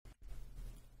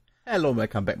Hello,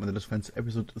 welcome back, my little friends.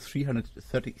 Episode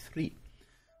 333.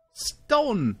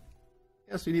 Stone!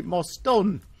 Yes, we need more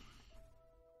stone.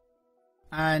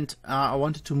 And I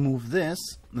wanted to move this,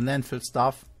 the landfill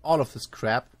stuff, all of this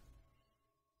crap,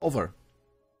 over.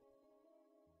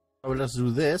 I will just do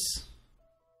this.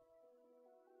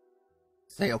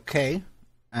 Say okay,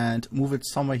 and move it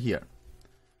somewhere here.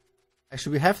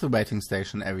 Actually, we have the waiting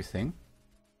station and everything.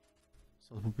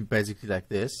 So it would be basically like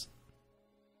this.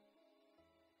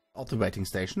 Out the waiting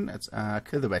station. Let's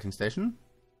kill the waiting station.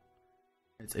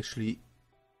 It's actually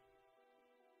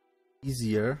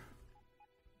easier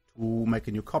to make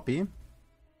a new copy.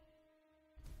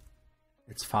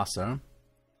 It's faster.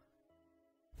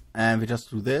 And we just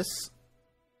do this.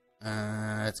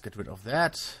 Let's get rid of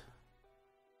that.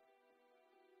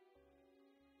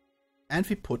 And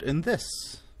we put in this.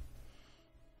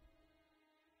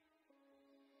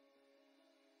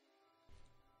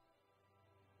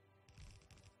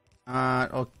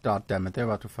 Oh god damn it, they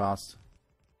were too fast.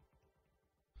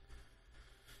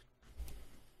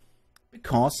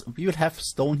 Because we will have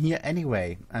stone here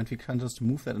anyway, and we can just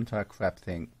move that entire crap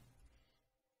thing.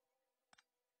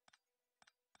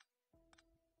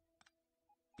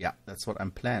 Yeah, that's what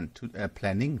I'm planning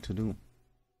to do.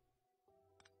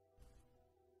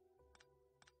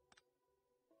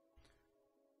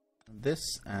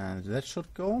 This and that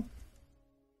should go.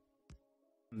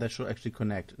 That should actually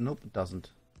connect. Nope, it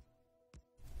doesn't.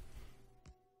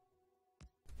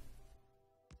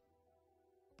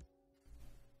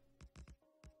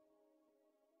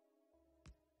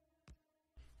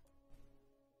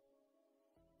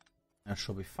 That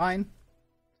should be fine.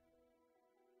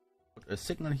 Put a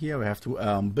signal here. We have to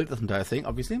build this entire thing,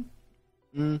 obviously.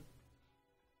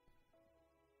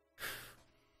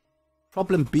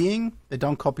 Problem being, they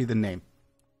don't copy the name.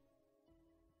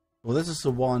 Well, this is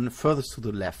the one furthest to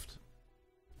the left.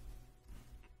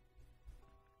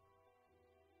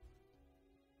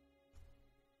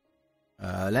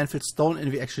 Landfill stone,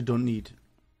 and we actually don't need.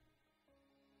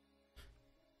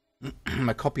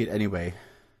 I copy it anyway.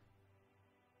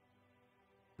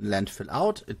 Landfill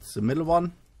out, it's the middle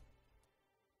one.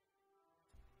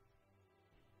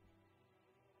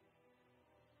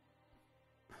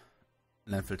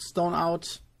 Landfill stone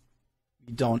out.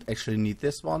 We don't actually need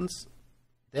this ones.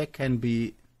 There can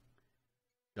be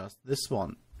just this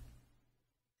one.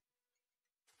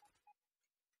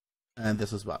 And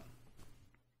this as well.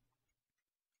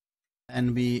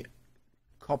 And we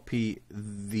copy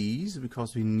these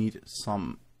because we need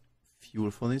some fuel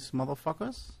for these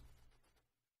motherfuckers.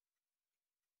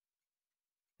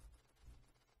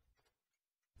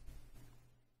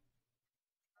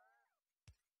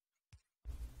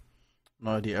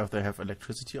 No idea if they have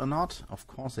electricity or not. Of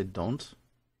course they don't.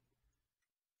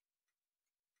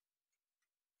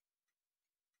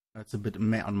 That's a bit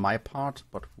meh on my part,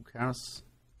 but who cares?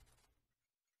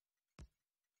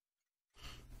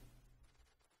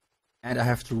 And I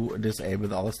have to disable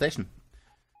the other station.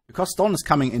 Because stone is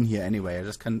coming in here anyway. I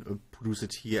just can produce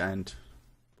it here and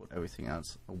put everything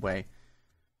else away.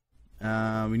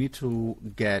 We need to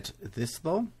get this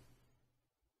though.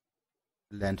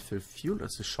 Landfill fuel,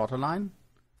 that's the shorter line.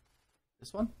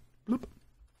 This one. Bloop.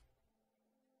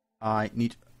 I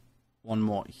need one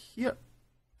more here.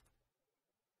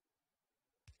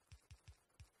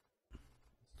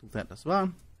 Let's do that as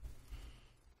well.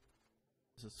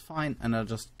 This is fine, and I'll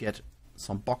just get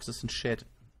some boxes and shit.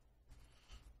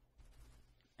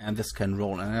 And this can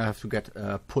roll, and I have to get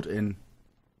put in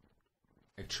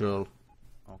actual.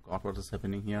 Oh god, what is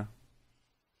happening here?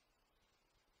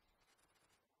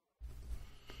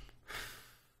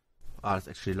 Ah, it's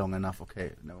actually long enough. Okay,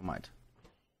 never mind.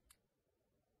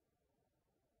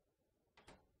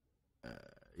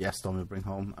 Yes, Storm will bring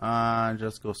home.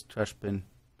 Just goes trash bin.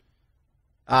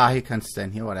 Ah, he can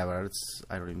stand here. Whatever.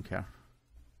 I don't even care.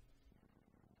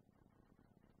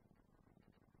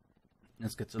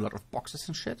 Let's get a lot of boxes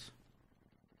and shit.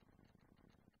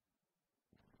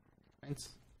 Thanks.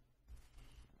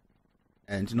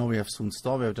 And you know we have soon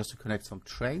store. We have just to connect some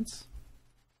trains.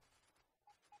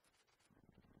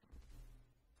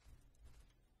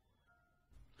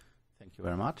 Thank you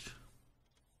very much.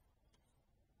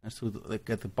 Let's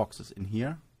get the boxes in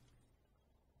here.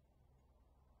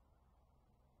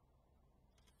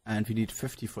 And we need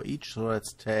 50 for each, so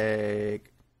let's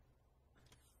take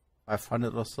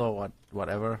 500 or so,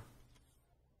 whatever.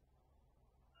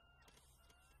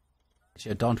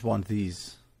 Actually, I don't want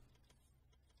these.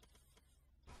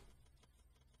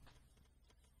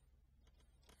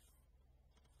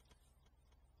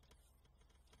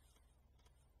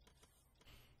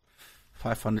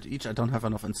 $500 each. I don't have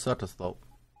enough inserters though.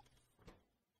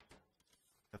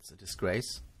 That's a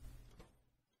disgrace.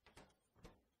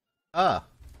 Ah.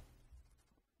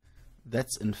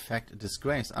 That's in fact a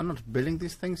disgrace. I'm not building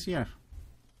these things here.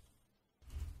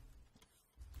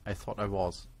 I thought I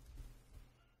was.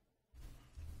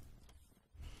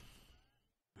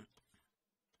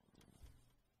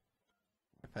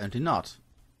 Apparently not.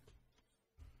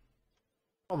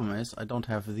 Problem is, I don't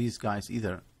have these guys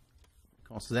either.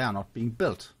 Because they are not being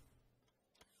built.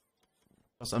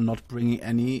 Because I'm not bringing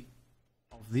any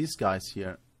of these guys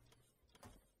here.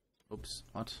 Oops,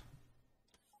 what?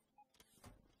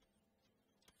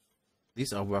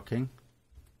 These are working.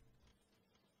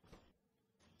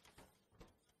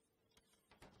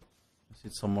 I see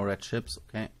some more red chips,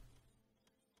 okay.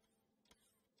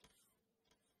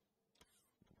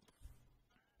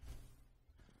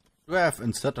 Do I have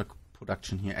inserter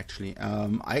production here actually?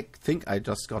 I think I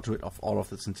just got rid of all of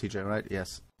this in TJ, right?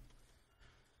 Yes.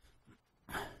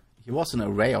 Here was an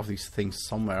array of these things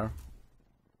somewhere.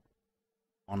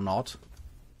 Or not.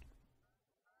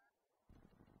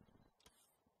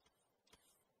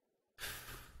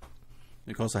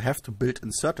 Because I have to build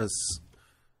inserters.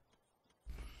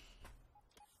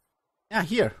 Yeah,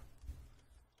 here.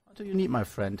 What do you need, my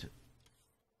friend?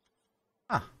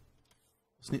 Ah.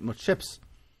 Just need more chips.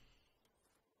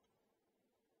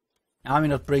 Are we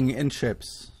not bringing in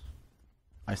chips?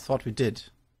 I thought we did.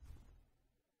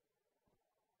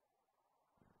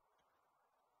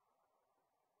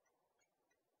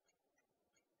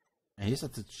 He's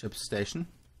at the chip station.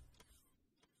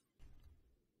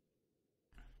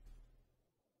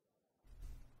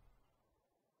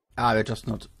 Ah, we're just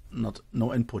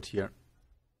no input here.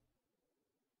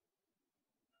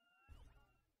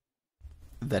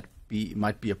 That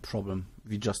might be a problem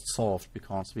we just solved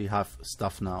because we have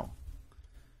stuff now.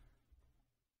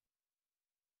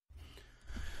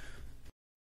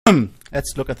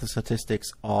 Let's look at the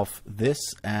statistics of this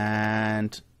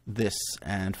and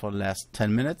for the last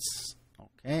 10 minutes.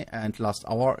 Okay, and last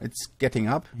hour it's getting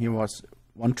up. Here was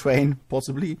one train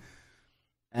possibly.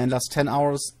 And last 10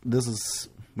 hours, this is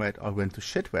where it all went to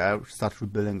shit, where I start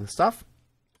rebuilding the stuff.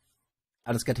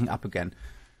 And it's getting up again.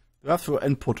 You have to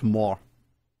input more.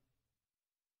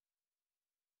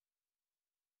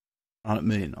 100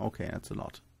 million, okay, that's a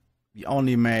lot. We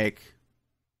only make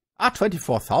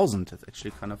 24,000, that's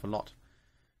actually kind of a lot.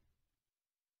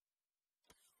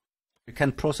 We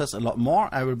can process a lot more.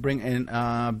 I will bring in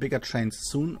bigger trains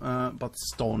soon, but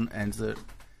stone and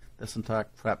this entire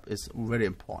crap is very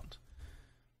important.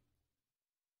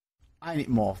 I need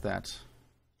more of that,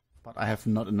 but I have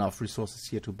not enough resources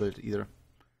here to build either.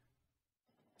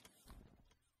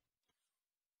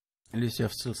 At least you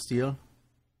have still steel.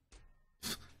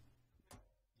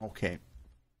 Okay.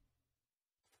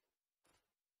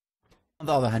 On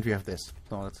the other hand, we have this.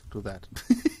 So let's do that.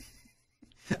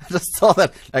 I just saw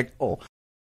that, like, oh.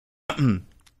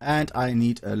 And I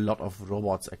need a lot of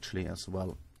robots actually as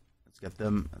well. Let's get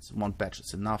them. That's one batch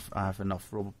is enough. I have enough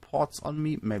robot ports on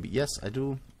me. Maybe, yes, I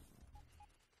do.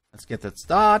 Let's get that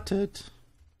started.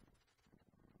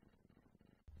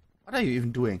 What are you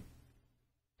even doing?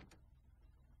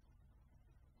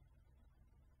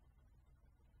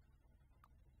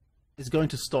 It's going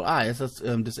to store. Ah, yes, that's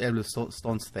disable the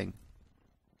stones thing.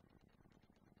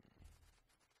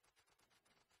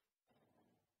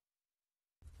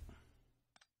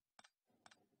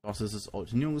 Because this is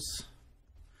old news.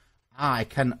 Ah, I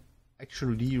can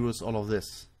actually reuse all of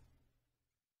this.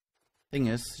 Thing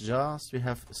is, just we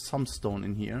have some stone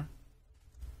in here.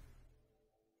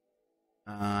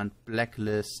 And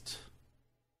blacklist.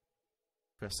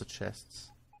 Press the chests.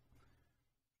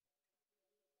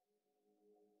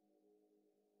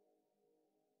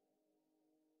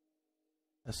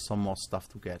 There's some more stuff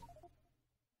to get.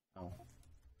 Oh.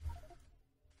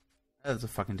 That's a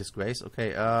fucking disgrace.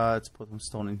 Okay, let's put some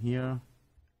stone in here.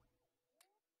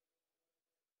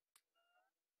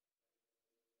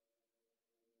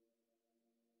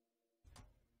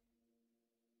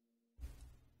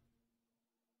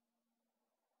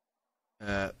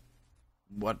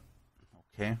 What?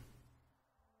 Okay.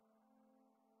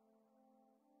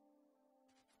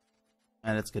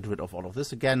 And let's get rid of all of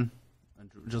this again.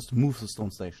 And just move the stone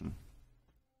station.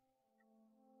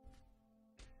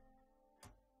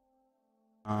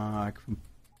 I can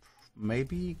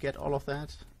maybe get all of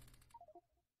that.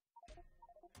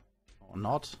 Or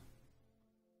not.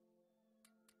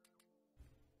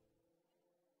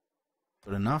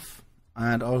 Good enough.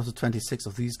 And also 26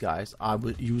 of these guys I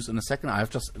will use in a second. I have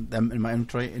just them in my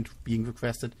inventory and being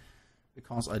requested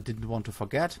because I didn't want to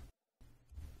forget.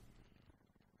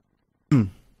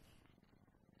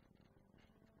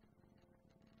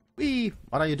 Whee!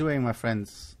 What are you doing, my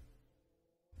friends?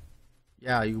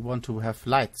 Yeah, you want to have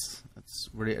lights. That's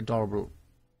really adorable.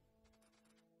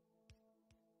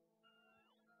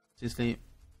 Seriously.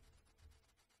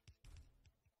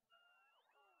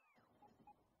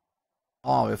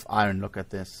 Oh, with iron, look at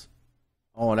this.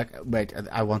 Oh, like, wait,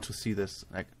 I want to see this.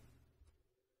 Like,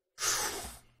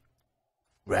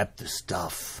 grab the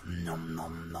stuff. Nom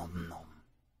nom nom nom.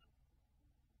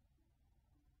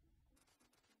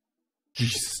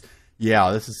 Jesus. Yeah,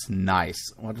 this is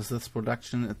nice. What is this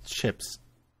production? It's chips.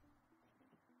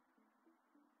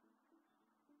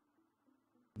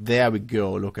 There we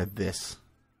go. Look at this.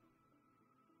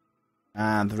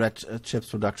 And the red chips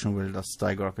production will just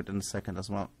skyrocket in a second as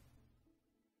well.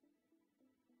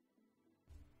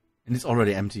 And it's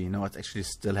already empty. No, it's actually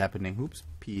still happening. Oops,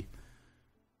 P.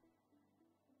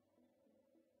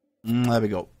 There we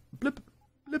go. Blip,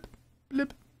 blip,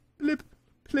 blip, blip,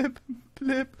 blip,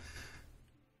 blip.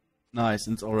 Nice,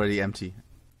 and it's already empty.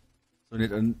 So we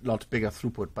need a lot bigger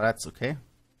throughput, but that's okay.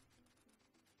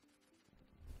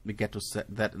 We get to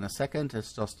set that in a second.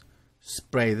 Let's just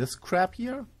spray this crap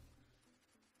here.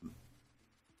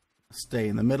 Stay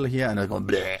in the middle here, and I go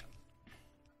bleh.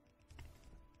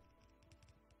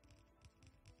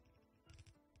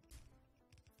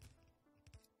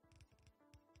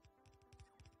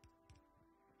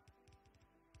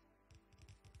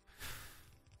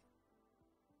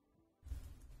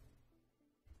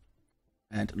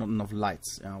 And not enough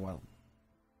lights. Yeah, well.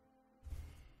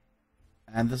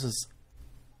 And this is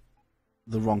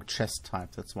the wrong chest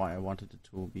type. That's why I wanted it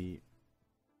to be.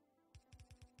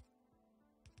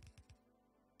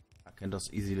 I can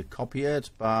just easily copy it,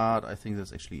 but I think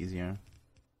that's actually easier.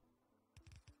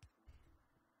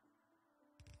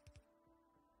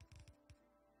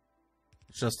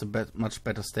 It's just a much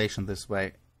better station this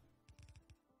way.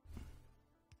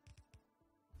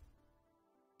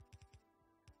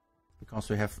 Because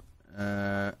we have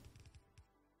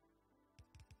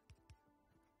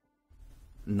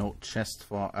no chest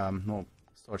for no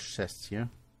storage chests here.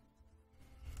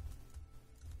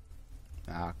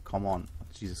 Ah, come on,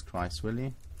 Jesus Christ,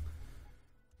 really?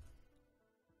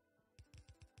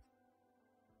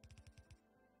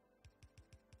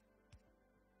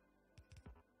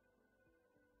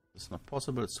 It's not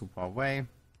possible. It's too far away.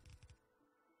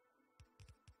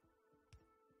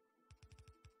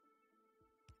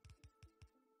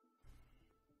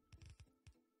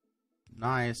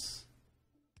 Nice.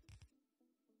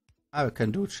 I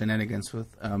can do shenanigans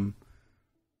with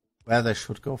where they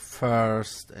should go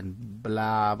first and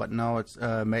blah, but now it's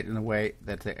made in a way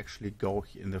that they actually go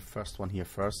in the first one here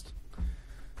first,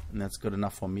 and that's good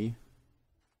enough for me.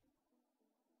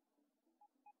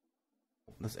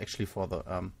 That's actually for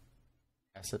the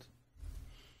acid.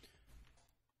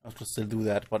 I have to still do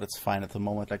that, but it's fine at the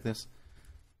moment like this.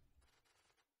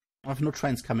 I have no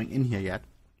trains coming in here yet.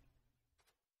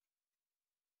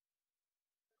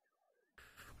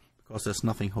 Because there's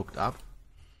nothing hooked up.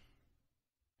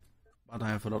 But I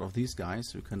have a lot of these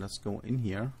guys. We can just go in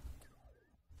here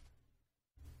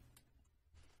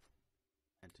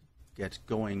and get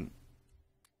going.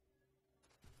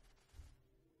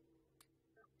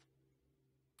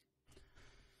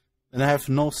 And I have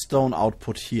no stone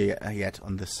output here yet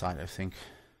on this side, I think.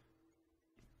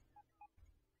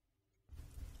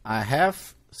 I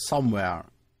have somewhere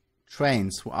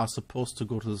trains who are supposed to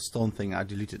go to the stone thing are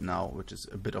deleted now, which is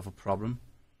a bit of a problem.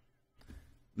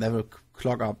 They will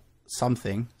clog up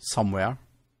something somewhere.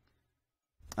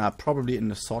 Probably in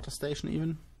the sorter station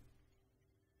even.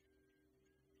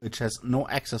 Which has no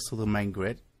access to the main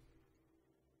grid.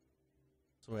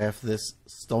 So we have this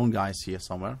stone guys here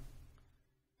somewhere.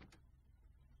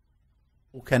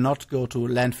 Who cannot go to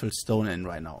landfill stone in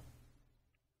right now.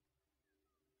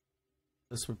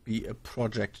 This would be a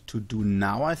project to do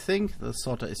now, I think. The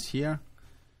sorter is here.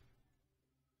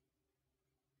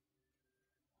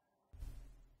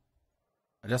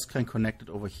 I just can connect it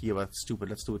over here, but it's stupid.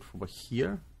 Let's do it over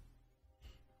here.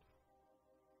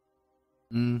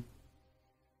 But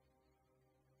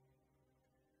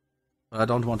I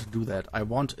don't want to do that. I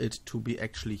want it to be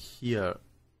actually here.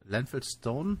 Landfill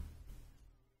stone.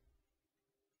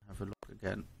 Have a look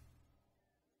again.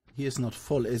 He is not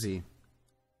full, is he?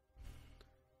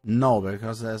 No,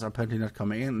 because there's apparently not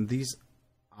coming in. These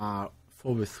are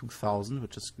full with 2000,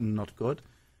 which is not good.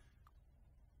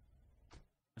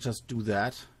 Just do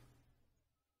that.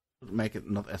 Would make it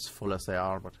not as full as they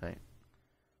are, but hey.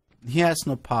 He has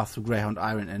no path to Greyhound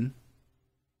Iron in.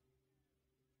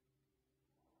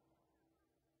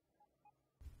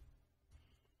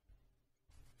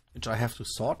 Which I have to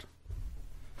sort.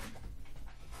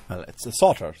 Well, it's a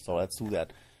sorter, so let's do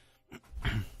that.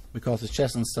 Because the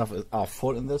chests and stuff are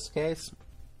full in this case.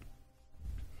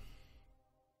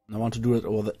 And I want to do it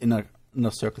over the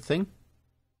inner circle thing.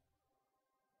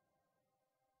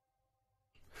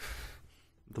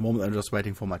 At the moment I'm just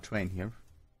waiting for my train here.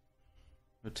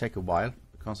 It'll take a while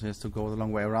because he has to go the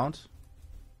long way around.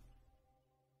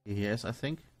 Here he is, I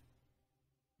think.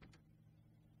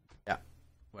 Yeah,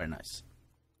 very nice.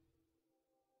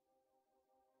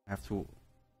 I have to...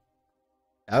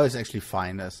 Oh, it's actually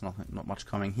fine. There's not much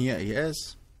coming. Here he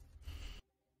is.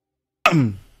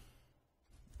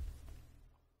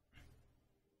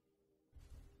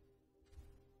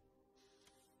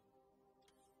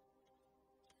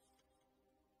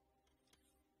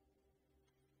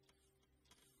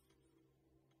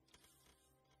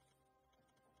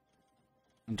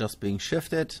 Just being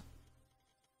shifted.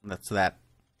 That's that.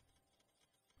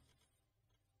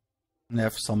 And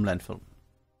have some landfill.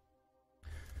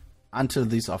 Until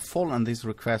these are full, and these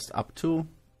request up to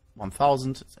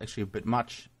 1000. It's actually a bit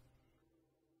much.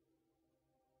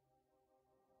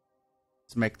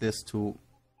 Let's make this to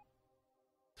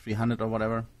 300 or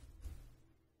whatever.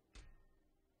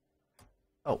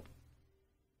 Oh.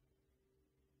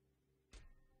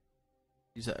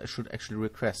 These should actually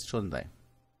request, shouldn't they?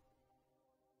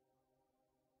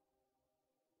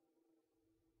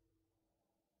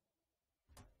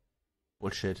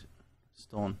 Bullshit.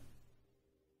 Stone.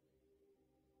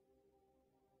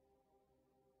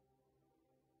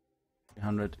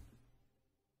 $300.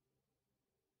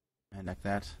 And like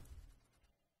that.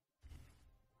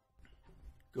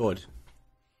 Good.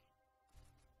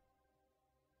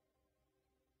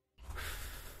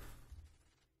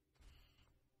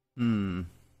 I'll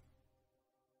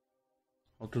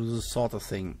do this sort of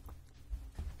thing.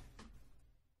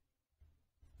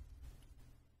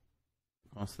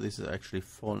 Because this is actually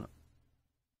full.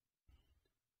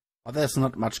 But there's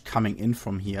not much coming in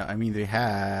from here. I mean, they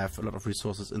have a lot of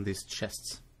resources in these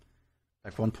chests.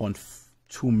 Like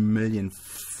 1.2 million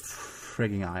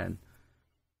frigging iron.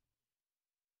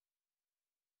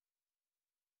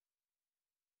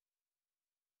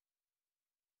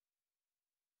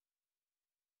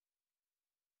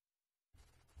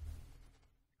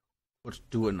 Would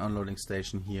do an unloading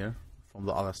station here from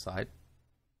the other side.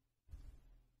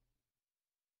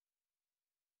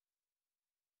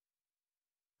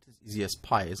 It's easy as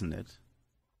pie, isn't it?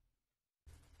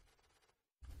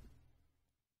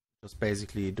 Just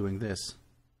basically doing this.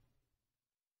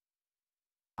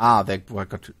 Ah, they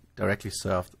got directly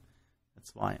served.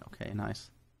 That's why. Okay, nice.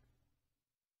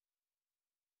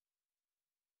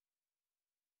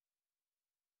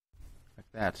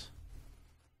 Like that.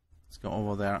 Let's go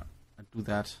over there and do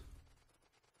that.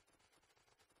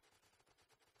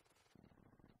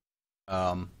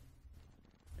 I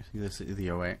think this is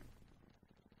the way.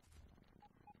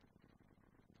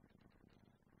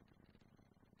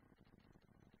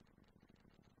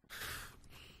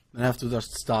 Then I have to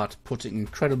just start putting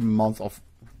incredible amounts of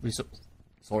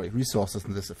resources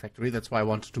in this factory. That's why I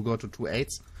wanted to go to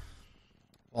 2.8s.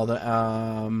 Or the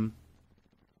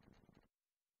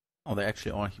oh, they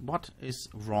actually are. What is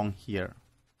wrong here?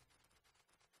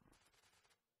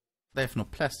 They have no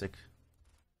plastic.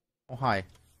 Oh hi.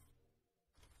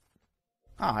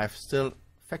 Ah, I have still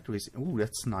factories. Ooh,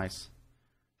 that's nice.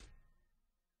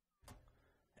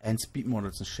 And speed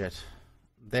models and shit.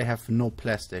 They have no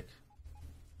plastic.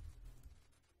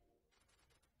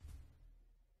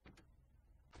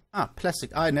 Ah,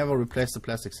 plastic. I never replaced the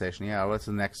plastic station. Yeah, what's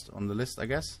the next on the list, I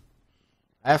guess?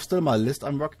 I have still my list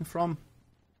I'm working from.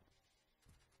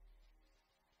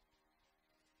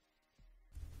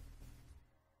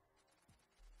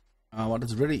 But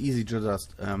it's really easy to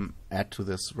just add to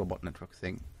this robot network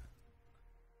thing.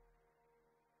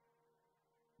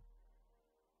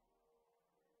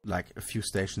 Like a few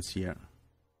stations here.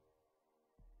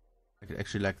 I could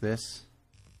actually like this.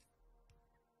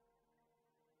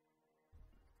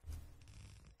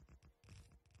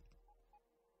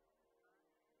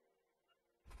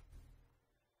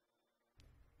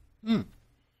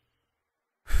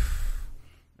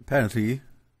 Apparently,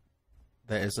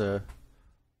 there is a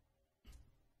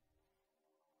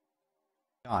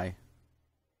guy.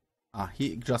 Ah,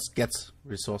 he just gets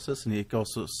resources and he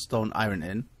goes to stone iron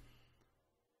in.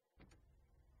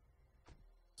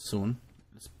 Soon.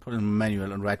 Let's put in a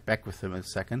manual and write back with him in a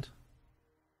second.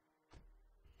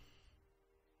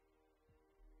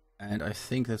 And I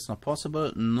think that's not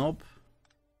possible. Nope.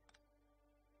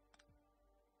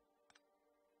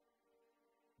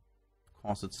 Of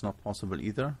course, it's not possible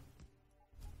either.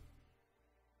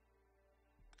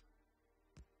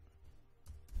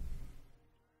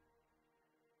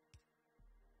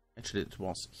 Actually, it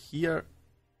was here.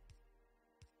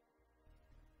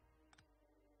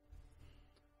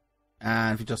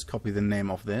 And we just copy the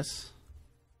name of this.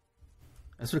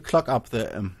 As we clock up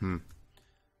the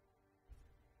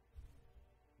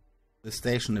the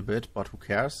station a bit, but who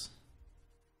cares?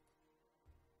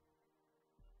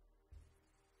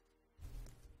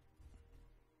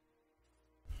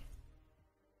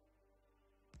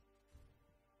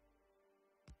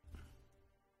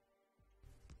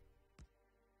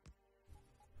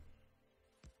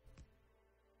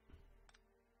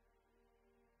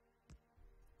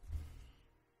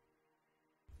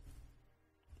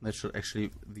 That should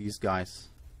actually, these guys.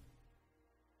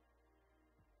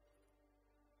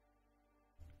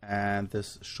 And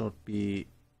this should be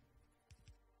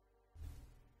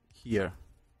here.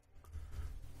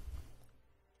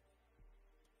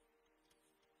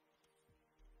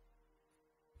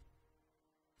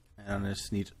 And I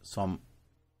just need some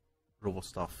robo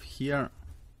stuff here.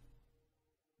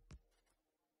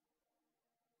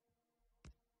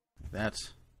 Like that.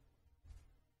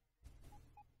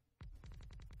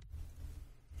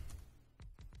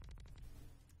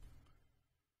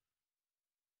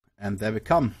 And there we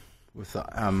come with the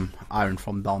iron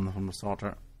from down from the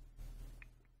sorter.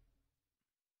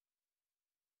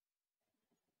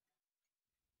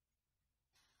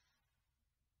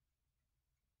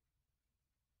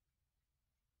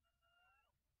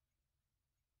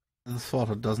 And the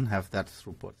sorter doesn't have that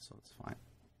throughput, so it's fine.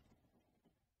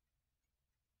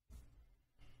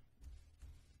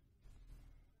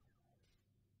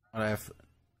 But I have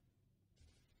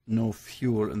no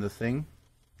fuel in the thing.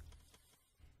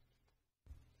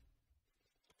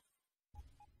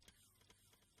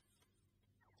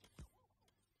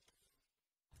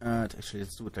 Actually,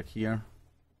 let's do it like here.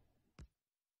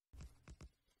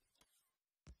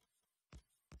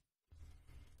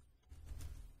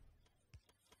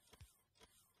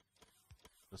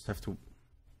 Just have to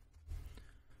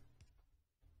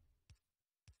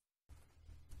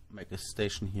make a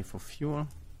station here for fuel.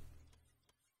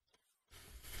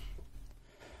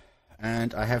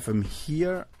 And I have him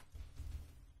here.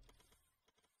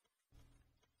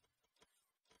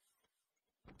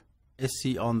 Is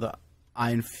he on the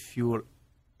iron fuel?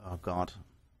 Oh god.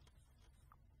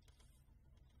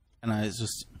 And I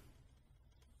just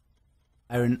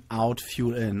iron out,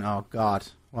 fuel in. Oh god.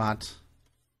 What?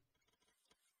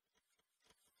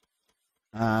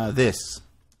 This.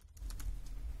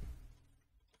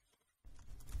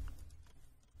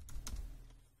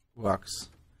 Works.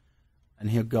 And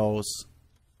here goes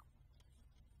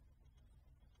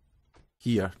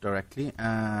here directly,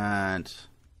 and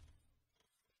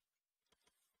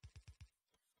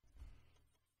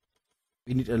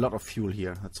we need a lot of fuel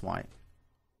here, that's why.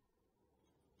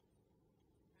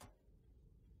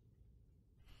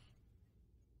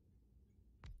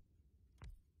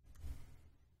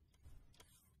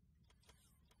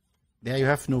 There you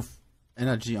have no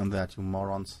energy on that, you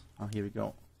morons. Oh, here we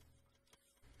go.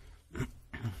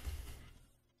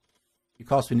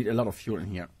 Because we need a lot of fuel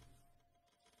in here.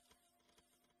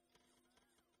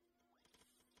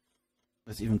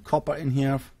 There's even copper in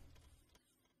here.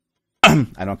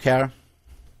 I don't care.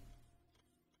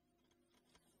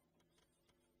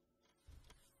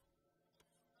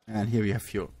 And here we have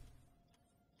fuel.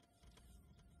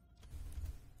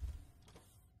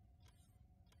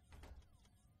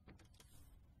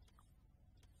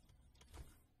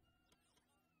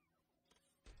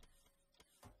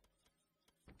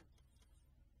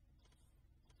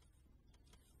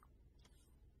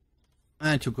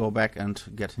 And you go back and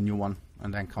get a new one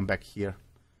and then come back here.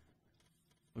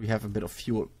 We have a bit of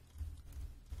fuel.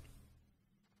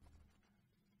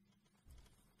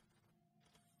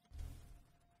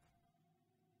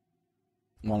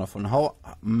 Wonderful. How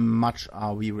much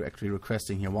are we actually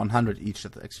requesting here? 100 each.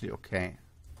 That's actually okay.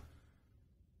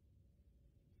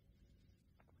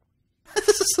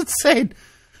 This is insane.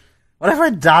 What have I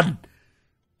done?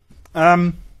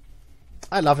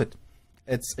 I love it.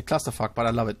 It's a clusterfuck, but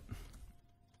I love it.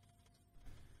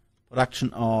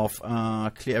 Production of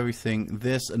clear everything.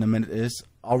 This in a minute is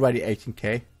already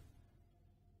 18k.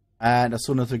 And as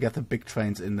soon as we get the big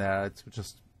trains in there, it will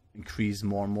just increase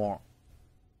more and more.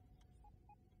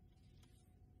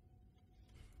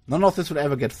 None of this will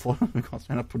ever get full because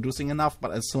we're not producing enough,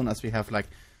 but as soon as we have like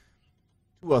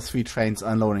 2 or 3 trains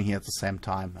unloading here at the same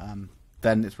time,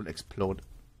 then it will explode.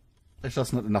 There's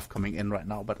just not enough coming in right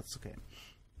now, but it's okay.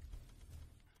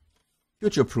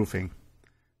 Future proofing.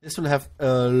 This will have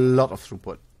a lot of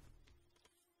throughput.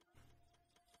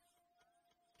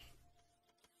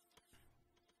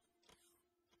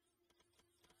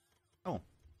 Oh.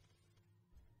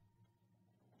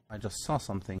 I just saw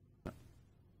something.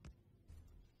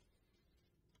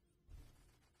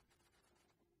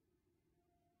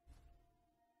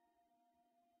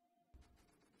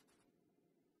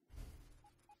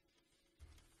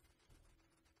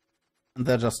 And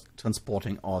they're just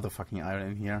transporting all the fucking iron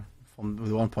in here from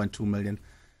the 1.2 million.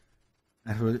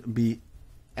 It will be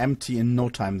empty in no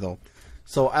time though.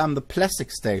 So the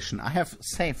plastic station I have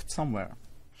saved somewhere.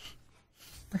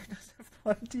 I just have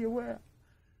no idea where.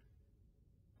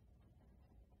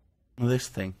 This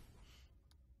thing.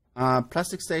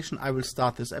 Plastic station, I will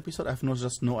start this episode. I have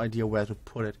just no idea where to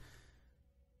put it.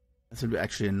 This will be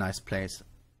actually a nice place.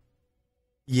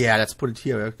 Yeah, let's put it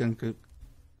here. We can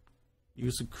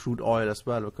use the crude oil as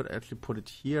well. We could actually put it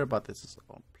here, but this is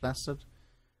all plastic.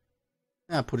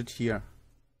 Yeah, put it here.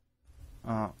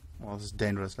 Well, this is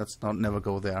dangerous. Let's never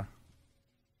go there.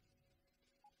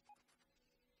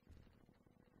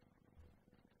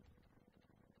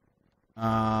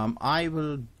 I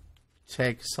will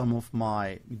take some of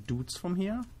my dudes from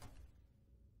here.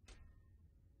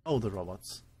 Oh, the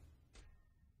robots.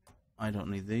 I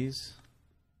don't need these.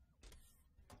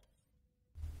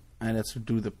 And let's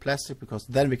do the plastic, because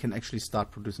then we can actually start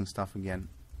producing stuff again.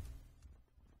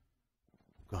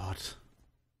 God.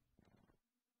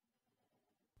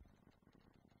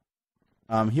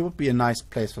 Here would be a nice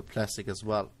place for plastic as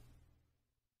well,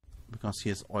 because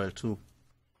here's oil too.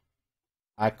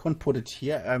 I couldn't put it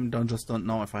here. I don't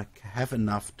know if I have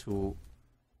enough to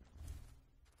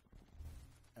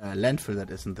landfill,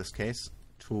 that is in this case,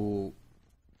 to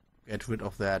get rid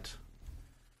of that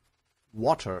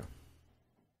water.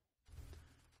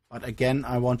 But again,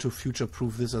 I want to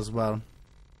future-proof this as well.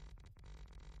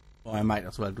 Or I might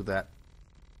as well do that.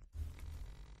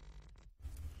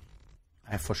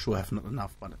 I for sure have not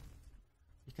enough, but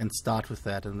we can start with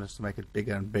that and just make it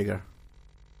bigger and bigger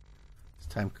as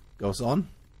time goes on.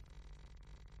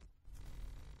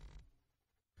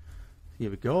 Here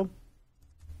we go.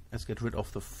 Let's get rid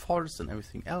of the forest and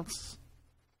everything else.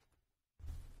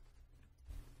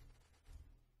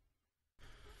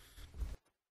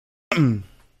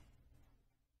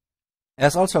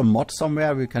 There's also a mod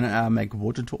somewhere we can make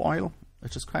wood into oil,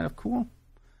 which is kind of cool.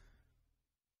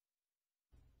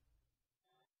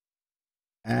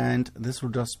 And this will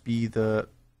just be the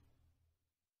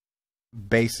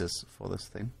basis for this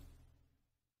thing.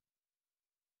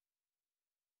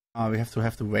 We have to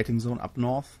have the waiting zone up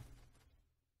north.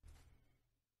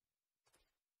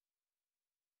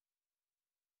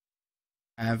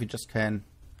 And we just can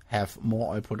have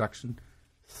more oil production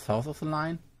south of the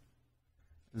line.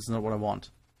 This is not what I want.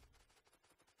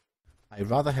 I'd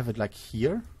rather have it like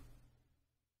here.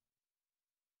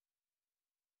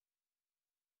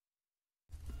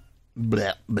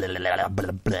 Blah, blah, blah,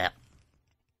 blah, blah.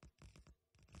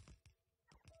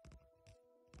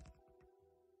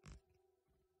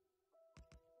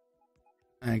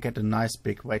 And get a nice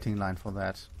big waiting line for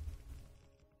that.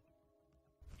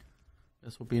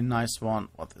 This would be a nice one.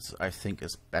 What this I think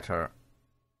is better.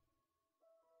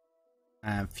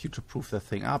 And future-proof the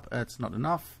thing up. It's not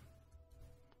enough.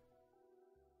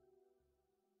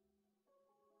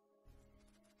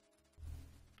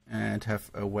 And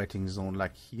have a waiting zone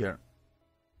like here.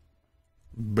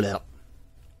 Blah.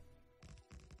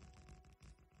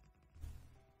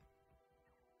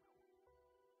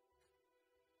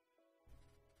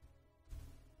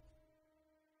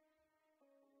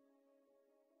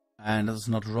 And this is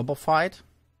not robofied.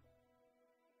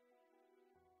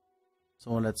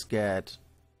 So let's get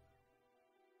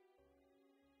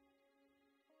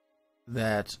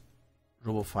that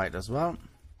robofied as well.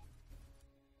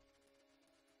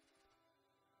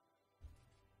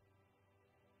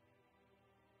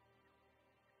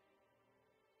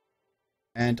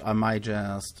 And I might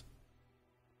just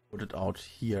put it out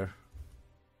here.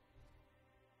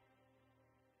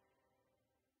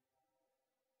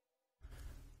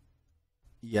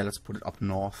 Yeah, let's put it up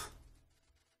north.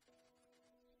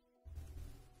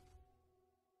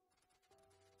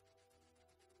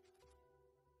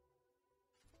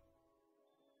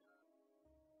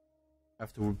 I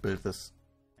have to rebuild this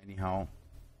anyhow.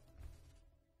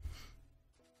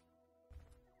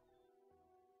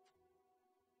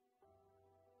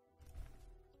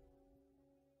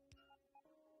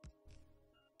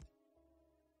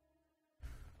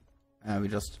 And we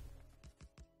just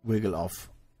wiggle off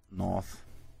north.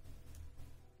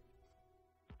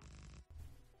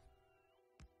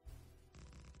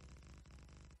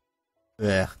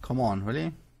 Ugh, come on,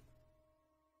 really?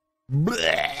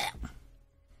 Blech.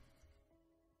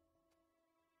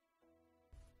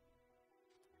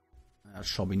 That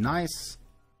shall be nice.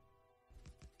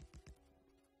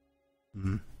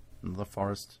 Another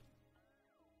forest.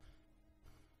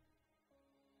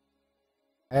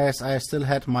 As I still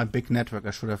had my big network,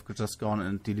 I should have just gone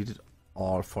and deleted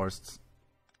all forests.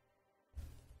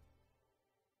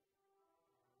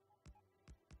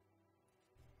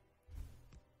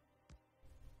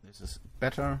 This is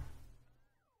better.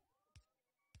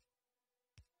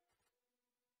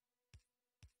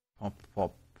 Pop,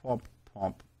 pop, pop,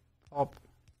 pop, pop.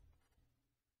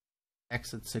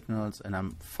 Exit signals, and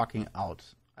I'm fucking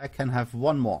out. I can have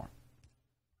one more.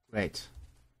 Great.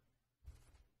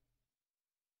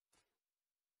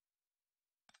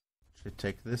 Should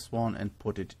take this one and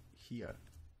put it here.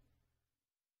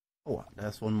 Oh,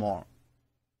 there's one more.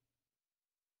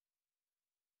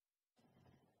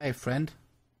 Hey, friend.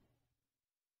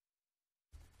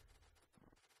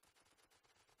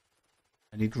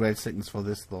 I need rail signals for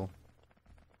this, though.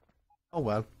 Oh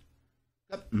well.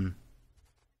 Yep.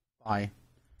 Bye.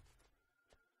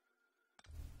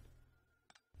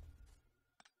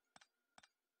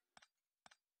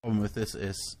 Problem with this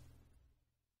is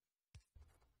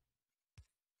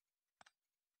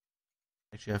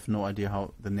actually I have no idea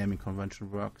how the naming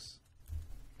convention works.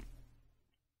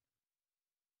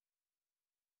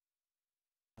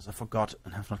 Because I forgot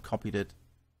and have not copied it.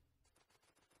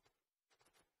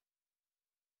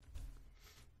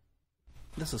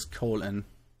 This is coal in.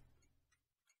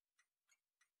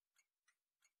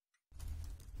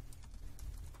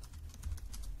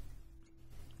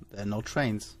 There are no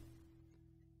trains.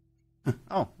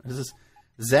 Oh, this is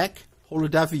Zach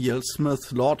Holodaviel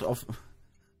Smith, Lord of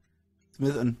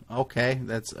Smith and okay,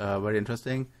 that's very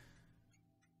interesting.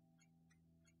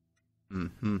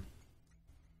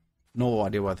 No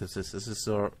idea what this is. This is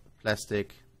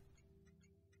plastic.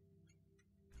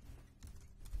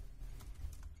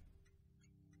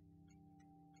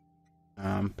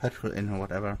 Petrol in or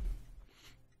whatever.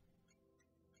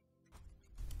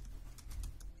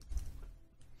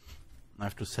 I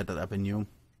have to set that up anew.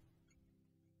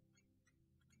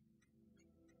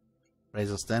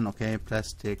 Razor stand, okay,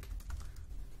 plastic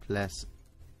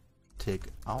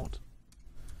out.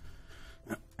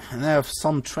 And I have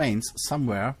some trains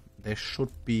somewhere. There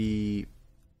should be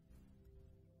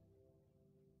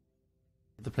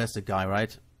the plastic guy,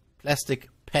 right? Plastic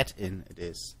pet in it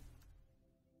is.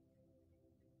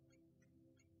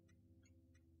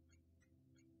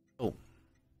 Oh.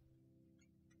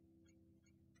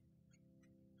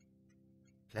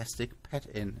 Plastic pet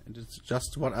in. It's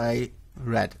just what I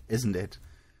read, isn't it?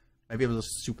 Maybe I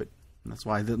was stupid. That's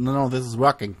why. No, this is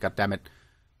working. God damn it.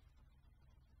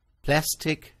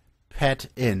 Plastic pet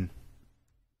in.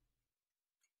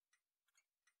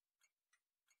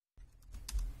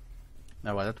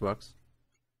 Now, well, that works.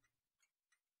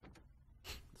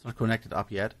 It's not connected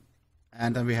up yet.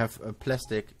 And then we have a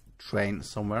plastic train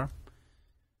somewhere.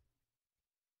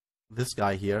 This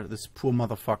guy here, this poor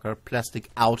motherfucker, plastic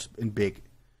out in big.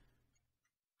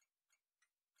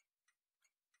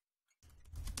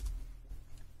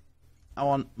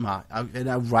 And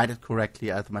I write it correctly,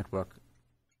 it might work.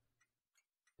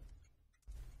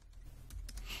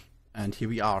 And here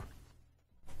we are.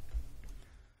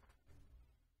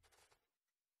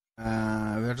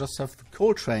 We just have the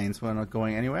coal trains. We're not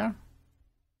going anywhere.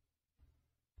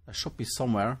 There should be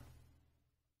somewhere.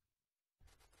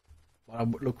 But I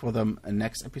would look for them in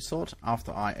next episode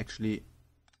after I actually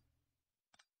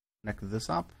connect this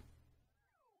up.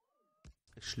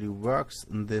 Actually works,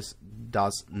 and this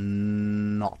does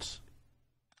not.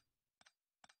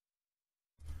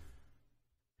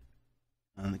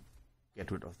 And get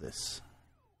rid of this.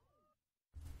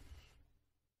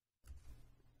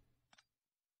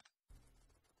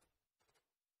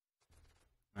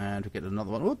 And we get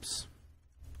another one. Whoops.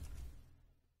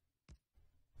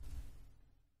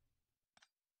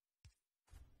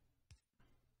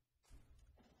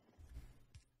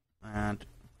 And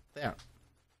there.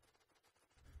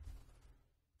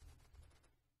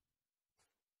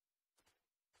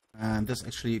 And this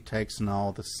actually takes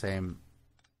now the same.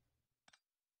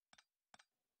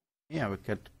 Yeah, we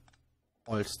get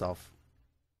oil stuff.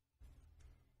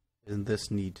 Isn't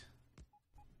this neat?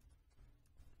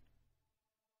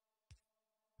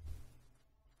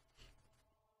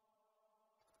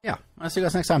 Yeah, I'll see you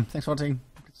guys next time. Thanks for watching.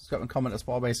 Subscribe and comment as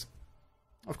always.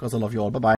 Of course, I love you all. Bye bye.